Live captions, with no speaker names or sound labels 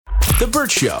The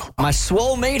Bert Show. My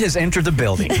swole mate has entered the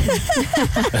building.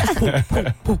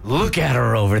 Look at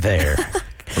her over there.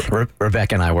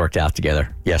 Rebecca and I worked out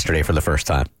together yesterday for the first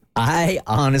time. I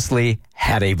honestly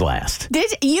had a blast.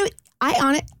 Did you?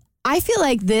 I feel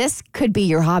like this could be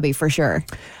your hobby for sure.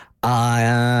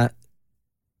 I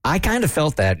kind of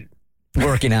felt that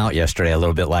working out yesterday a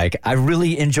little bit. Like, I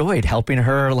really enjoyed helping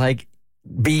her, like,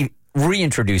 be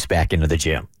reintroduced back into the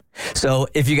gym. So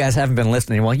if you guys haven't been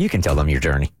listening, well, you can tell them your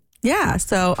journey. Yeah,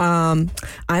 so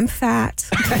I'm fat.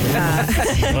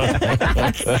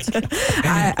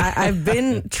 I've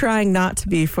been trying not to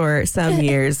be for some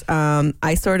years.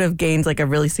 I sort of gained like a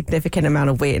really significant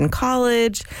amount of weight in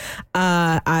college.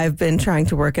 I've been trying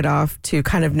to work it off to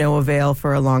kind of no avail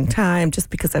for a long time,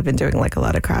 just because I've been doing like a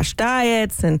lot of crash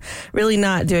diets and really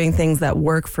not doing things that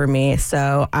work for me.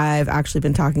 So I've actually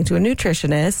been talking to a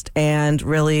nutritionist and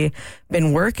really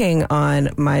been working on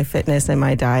my fitness and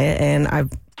my diet, and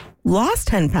I've lost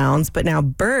 10 pounds, but now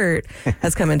Bert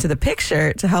has come into the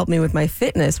picture to help me with my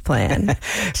fitness plan.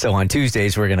 So on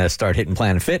Tuesdays, we're going to start hitting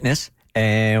Planet Fitness,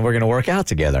 and we're going to work out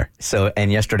together.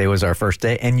 And yesterday was our first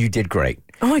day, and you did great.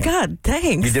 Oh my God,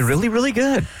 thanks. You did really, really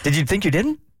good. Did you think you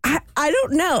didn't? I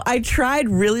don't know. I tried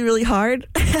really, really hard,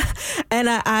 and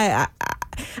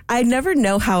I never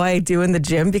know how I do in the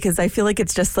gym, because I feel like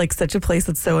it's just like such a place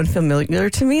that's so unfamiliar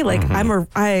to me. Like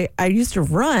I used to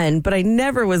run, but I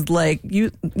never was like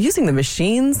using the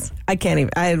machines.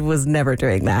 I was never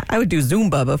doing that. I would do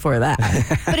Zumba before that.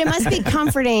 But it must be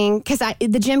comforting, because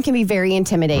the gym can be very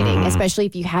intimidating, especially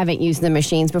if you haven't used the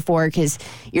machines before, because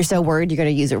you're so worried you're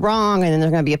going to use it wrong, and then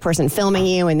there's going to be a person filming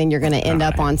you, and then you're going to end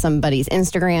up on somebody's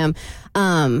Instagram.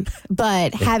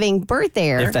 But having Bert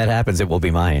there, if that happens, it will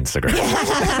be my Instagram.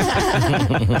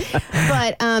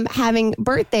 But having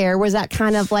Bert there, was that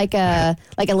kind of like a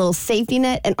little safety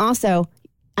net? And also,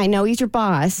 I know he's your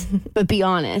boss, but be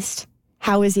honest,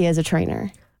 how is he as a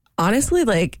trainer? Honestly,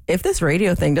 like, if this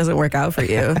radio thing doesn't work out for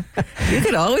you, you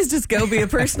could always just go be a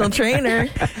personal trainer.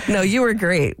 No, you were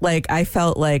great. Like, I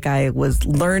felt like I was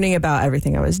learning about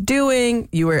everything I was doing.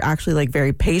 You were actually, like,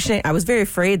 very patient. I was very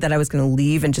afraid that I was going to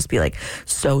leave and just be, like,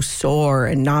 so sore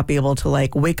and not be able to,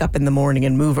 like, wake up in the morning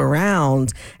and move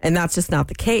around. And that's just not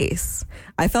the case.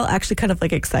 I felt actually kind of,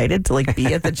 like, excited to, like,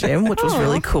 be at the gym, which was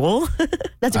really cool.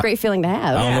 That's a great feeling to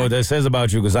have. I don't know what that says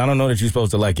about you, because I don't know that you're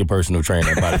supposed to like your personal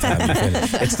trainer by the time you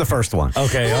finish. It's the first one.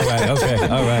 Okay,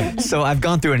 all right. So I've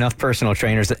gone through enough personal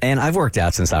trainers, and I've worked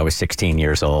out since I was 16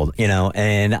 years old,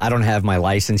 and I don't have my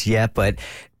license yet, but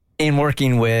in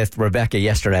working with Rebecca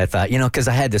yesterday, I thought, because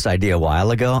I had this idea a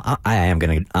while ago, I'm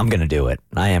going to do it.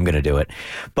 I am going to do it.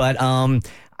 But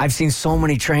I've seen so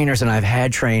many trainers, and I've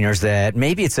had trainers that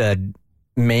maybe it's a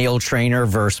male trainer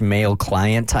versus male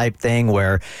client type thing,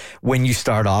 where when you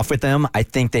start off with them, I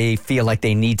think they feel like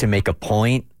they need to make a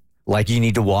point. Like, you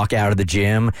need to walk out of the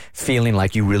gym feeling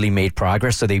like you really made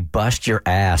progress. So they bust your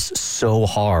ass so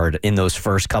hard in those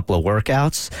first couple of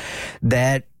workouts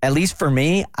that, at least for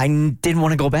me, I didn't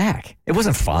want to go back. It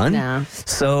wasn't fun. No.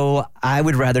 So I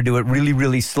would rather do it really,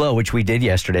 really slow, which we did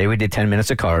yesterday. We did 10 minutes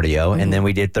of cardio, and then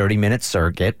we did 30-minute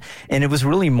circuit. And it was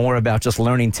really more about just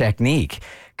learning technique.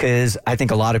 Because I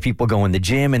think a lot of people go in the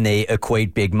gym and they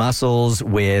equate big muscles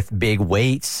with big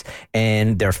weights,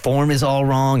 and their form is all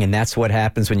wrong. And that's what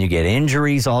happens when you get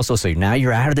injuries also. So now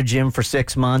you're out of the gym for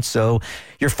 6 months. So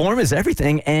your form is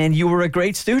everything. And you were a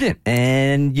great student,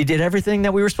 and you did everything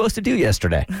that we were supposed to do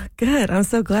yesterday. Good. I'm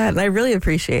so glad. And I really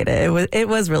appreciate it. It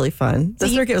was really fun. The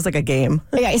circuit was like a game.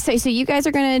 Okay, so you guys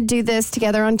are going to do this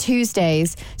together on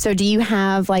Tuesdays. So do you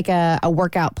have like a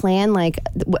workout plan? Like,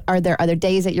 are there other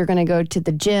days that you're going to go to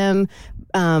the gym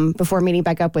before meeting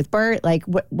back up with Bert? Like,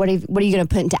 what are you going to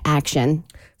put into action?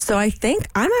 So I think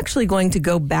I'm actually going to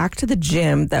go back to the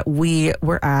gym that we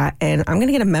were at, and I'm going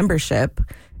to get a membership,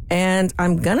 and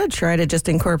I'm going to try to just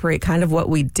incorporate kind of what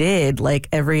we did, like,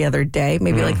 every other day,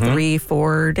 maybe like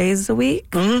 3-4 days a week.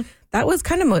 That was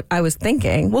kind of what I was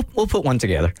thinking. We'll put one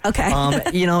together. Okay.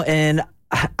 And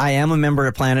I am a member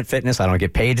at Planet Fitness. I don't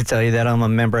get paid to tell you that I'm a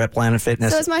member at Planet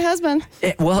Fitness. So is my husband.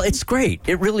 It's great.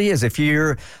 It really is. If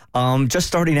you're just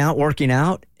starting out working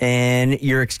out, and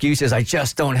your excuse is, I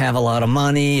just don't have a lot of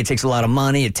money, it takes a lot of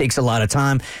money, it takes a lot of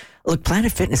time. Look,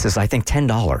 Planet Fitness is, I think, $10.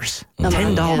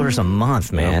 $10 a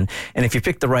month, man. And if you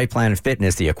pick the right Planet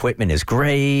Fitness, the equipment is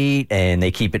great, and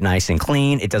they keep it nice and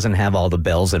clean. It doesn't have all the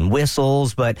bells and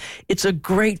whistles, but it's a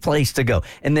great place to go.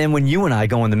 And then when you and I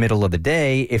go in the middle of the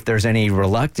day, if there's any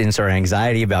reluctance or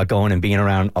anxiety about going and being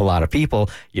around a lot of people,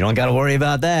 you don't got to worry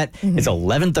about that. It's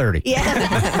 11:30.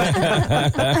 Yeah.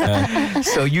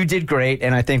 So you did great,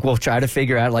 and I think we'll try to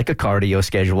figure out like a cardio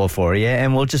schedule for you,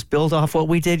 and we'll just build off what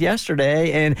we did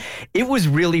yesterday. And it was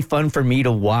really fun for me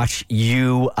to watch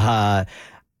you.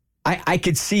 I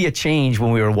could see a change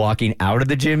when we were walking out of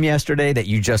the gym yesterday, that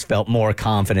you just felt more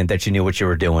confident that you knew what you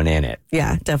were doing in it.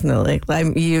 Yeah, definitely.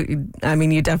 You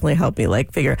definitely helped me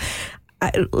figure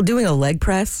doing a leg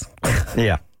press.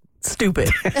 Yeah. Stupid.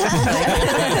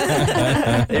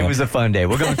 It was a fun day.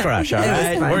 We're going to crush, all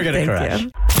right? We're going to crush.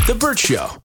 The Bert Show.